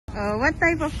What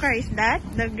type of car is that?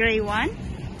 The gray one?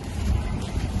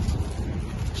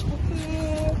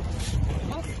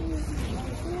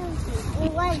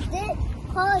 What this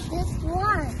called this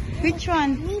one? Which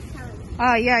one? Nissan.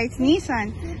 Oh yeah, it's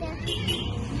Nissan.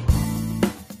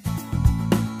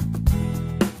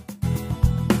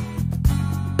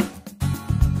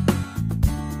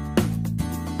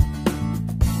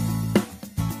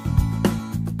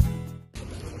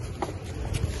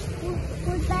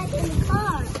 Put that in the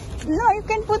car. No, you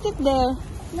can put it there.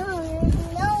 No.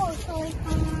 So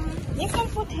You can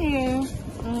put here.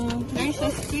 There's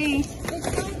a space. this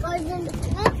one goes in the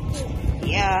plastic.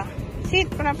 Yeah. Sit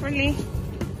properly.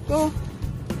 Go.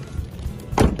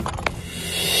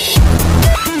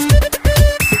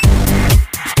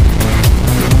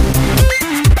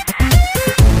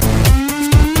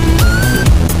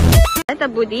 That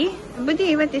Aboodi?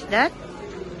 Aboodi, what is that?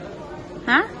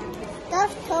 Huh?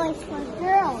 Stuffed toys for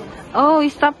girls. Oh,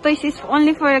 stuffed toys is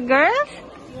only for girls?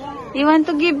 Yeah. You want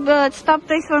to give stuffed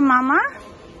toys for mama?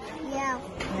 Yeah.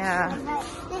 Yeah. But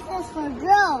this is for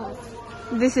girls.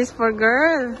 This is for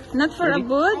girl, not for I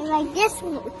Abood. like this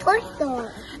toy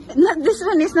store. Not this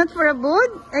one is not for Abood.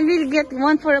 I will get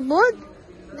one for Abood.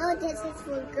 No, this is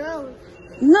for girls.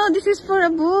 No, this is for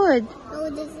Abood. No,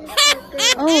 this is for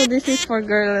girls. Oh, this is for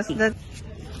girls. That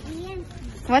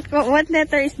what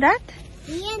letter is that?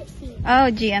 GMC. Oh,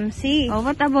 GMC. Oh,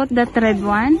 what about that red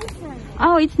one? This one.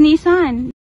 Oh, it's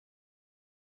Nissan.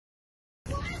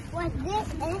 What this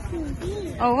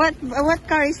SUV? Oh, what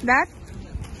car is that?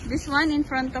 This one in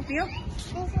front of you?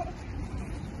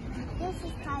 This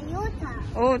is Toyota.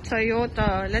 Oh,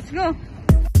 Toyota. Let's go.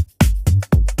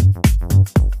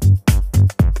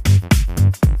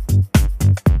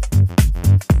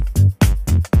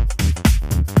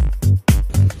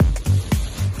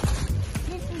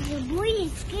 This is the Aboodi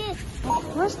skip.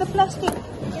 Where's the plastic?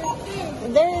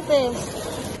 There it is.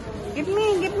 Give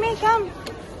me, come.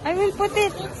 I will put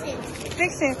it.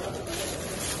 Fix it.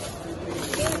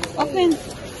 Open.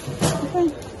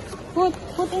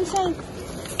 Put inside.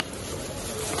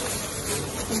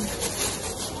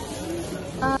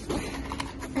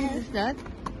 What is that?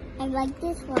 I like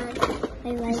this one. I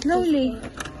like Slowly.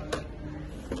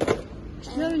 This one.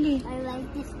 Slowly. I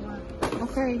like this one.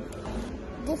 Okay.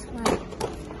 This one.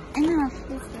 Enough.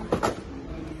 This one.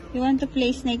 You want to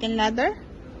play snake and ladder?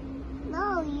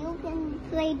 No, you can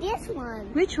play this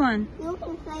one. Which one? You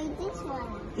can play this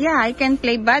one. Yeah, I can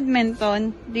play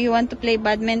badminton. Do you want to play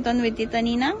badminton with Tita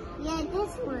Ninang? Yeah,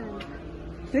 this one.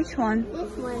 Which one?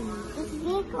 This one. This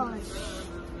vehicles.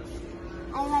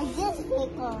 I like this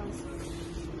vehicles.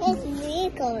 This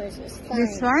vehicles is fine.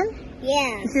 This one?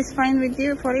 Yeah. This is fine with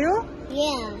you, for you?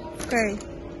 Yeah. Okay.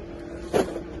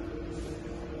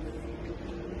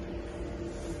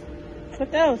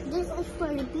 What else? This is for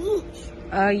the beach.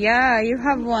 Yeah, you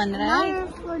have one, right?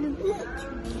 Another for the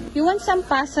beach. You want some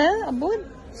puzzle, Abood?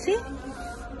 See?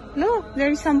 Look,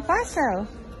 there is some puzzle.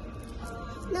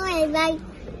 No, I like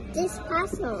this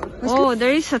puzzle. Oh,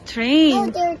 there is a Oh,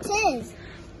 train. there it is.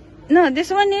 No,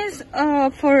 this one is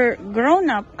for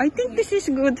grown-up. I think this is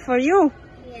good for you.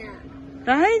 Yeah.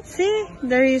 Right? See?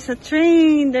 There is a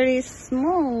train. There is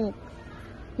smoke.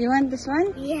 You want this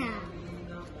one? Yeah.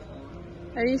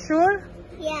 Are you sure?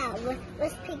 Yeah,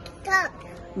 let's pick it up.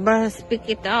 Bus, pick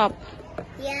it up.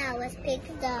 Yeah, let's pick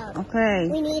it up. Okay.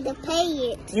 We need to pay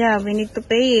it. Yeah, we need to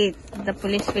pay it. The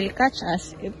police will catch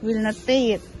us if we will not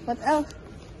pay it. What else?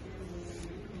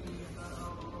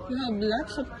 You have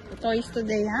lots of toys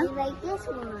today, I huh? like this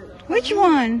one. Which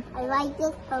one? I like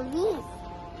this police.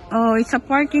 Oh, it's a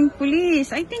parking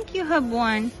police. I think you have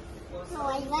one. No,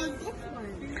 I like this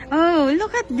one. Oh,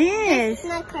 look at this. It's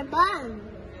not carbon.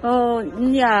 Oh,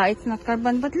 yeah, it's not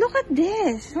carbon. But look at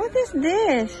this. What is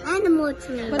this? Animal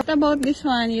tree. What about this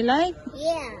one? You like?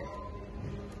 Yeah.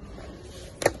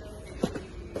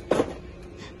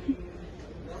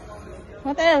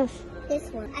 What else? This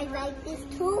one. I like these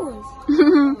tools.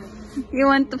 You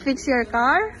want to fix your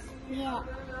car? Yeah.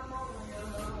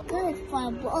 Good for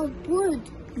wood.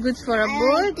 Good for a I like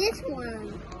boat? this one.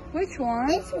 Which one?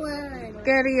 This one.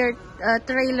 Carrier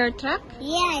trailer truck?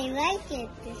 Yeah, I like it.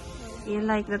 This one. You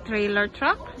like the trailer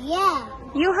truck? Yeah.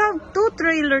 You have 2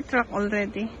 trailer truck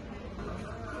already.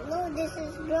 No, this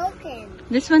is broken.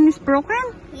 This one is broken?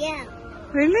 Yeah.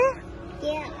 Really?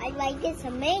 Yeah, I like this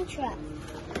a main truck.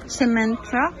 Cement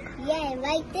truck? Yeah, I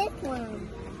like this one.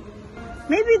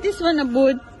 Maybe this one a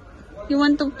boat. You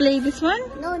want to play this one?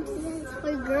 No, this is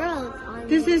for girls.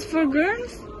 This is for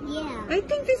girls? Yeah. I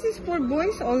think this is for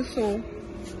boys also.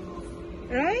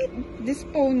 Right? This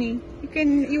pony.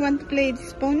 You want to play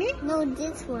this pony? No,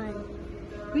 this one.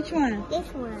 Which one? This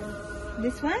one.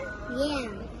 This one? Yeah.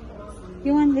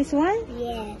 You want this one?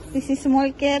 Yes. This is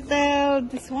small kettle.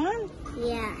 This one?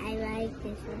 Yeah, I like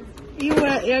this one.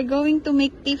 You're going to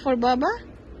make tea for Baba?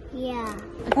 Yeah.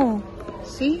 Oh,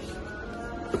 see?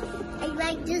 I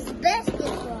like this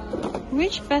basketball.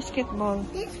 Which basketball?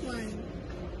 This one.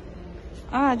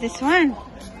 Ah, this one. Yeah,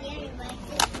 I like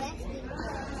this basketball.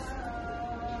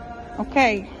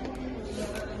 Okay.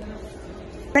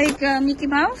 Like Mickey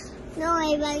Mouse? No,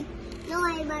 I like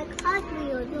Hot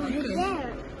Wheels over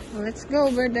there. Let's go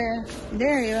over there.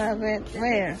 There you have it.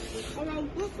 Where? I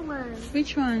like this one.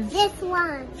 Which one? This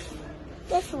one.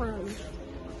 This one.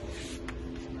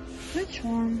 Which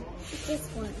one? This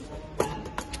one.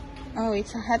 Oh,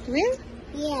 it's a Hot Wheel?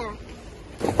 Yeah.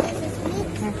 This is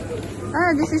mixed.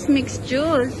 Ah, this is mixed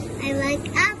juice. I like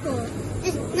apple.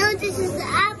 This is the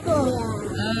apple. Yeah.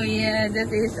 Oh yeah, that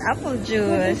is apple This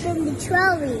juice. is the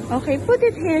trolley. Okay, put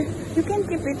it here. You can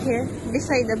keep it here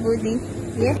beside the Aboodi.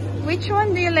 Yeah. Which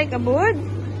one do you like, Abood?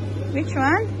 Which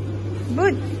one?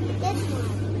 Abood. This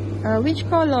one. Which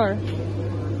color?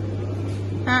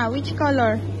 Ah, which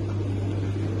color?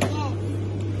 Yes.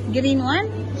 Green one?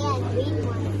 Yeah, green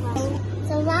one.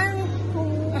 So long.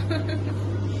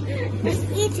 Let's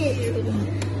eat it.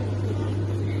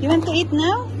 You want to eat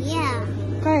now? Yeah.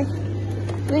 Okay.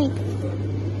 Wait.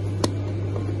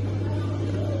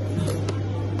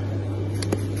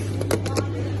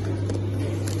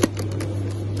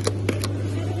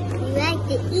 You like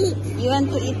to eat? You want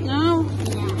to eat now?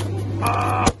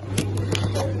 Yeah.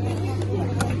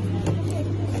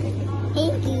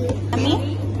 Thank you.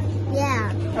 Mommy?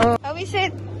 Yeah. Oh. How is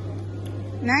it?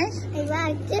 Nice? I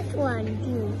like this one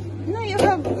too. No, you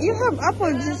have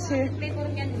apple juice here.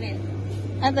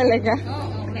 Ah, talaga?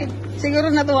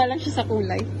 Siguro natuwa lang siya sa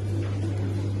kulay.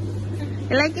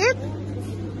 You like it?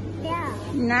 Yeah.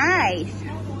 Nice.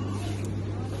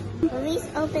 Please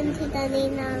open Tita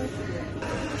Ninang.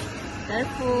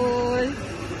 Careful.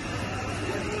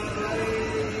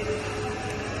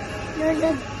 There's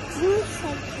a juice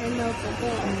section over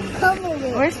there. Cover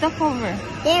it. Where's the cover?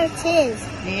 There it is.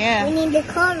 Yeah. We need to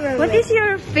cover What it. is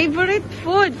your favorite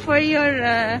food for your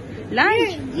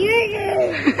lunch?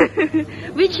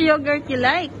 Which yogurt you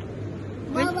like?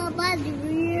 Baba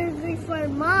yogurt for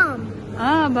mom.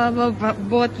 Ah, Baba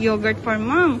bought yogurt for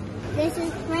mom. This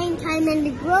is plain time in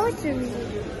the grocery.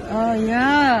 Oh,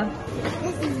 yeah.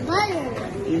 This is butter.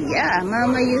 Yeah,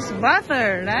 Mama used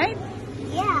butter, right?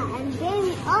 Yeah, and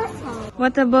baby also.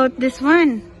 What about this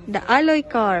one? The alloy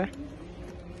car.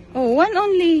 Oh, one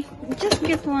only. Just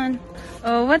get one.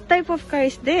 Oh, what type of car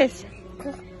is this?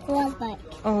 Quad bike.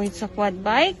 Oh, it's a quad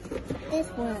bike? This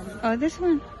one. Oh, this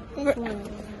one. This one.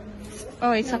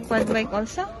 Oh, it's a quad bike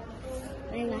also?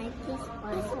 I like this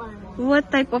one.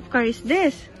 What type of car is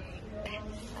this?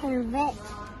 Corvette.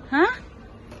 Huh?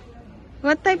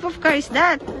 What type of car is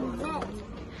that? Corvette.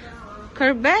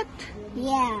 Corvette?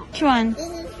 Yeah. Which one?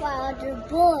 This is for other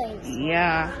boys.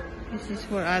 Yeah, this is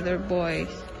for other boys.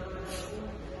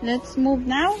 Let's move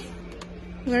now.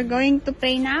 We're going to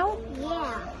play now?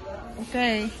 Yeah.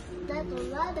 Okay. That's a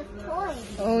lot of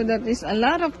toys. Oh, that is a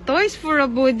lot of toys for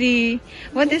Aboodi.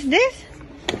 What is this?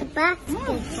 A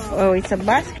basketball. Oh, it's a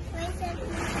basket. Why is that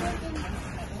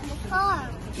in the car?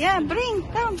 Yeah, bring,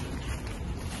 come.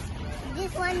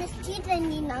 This one is Tita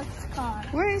Ninang's car.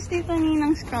 Where is Tita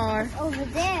Ninang's car? Over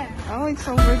there. Oh, it's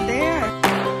over there.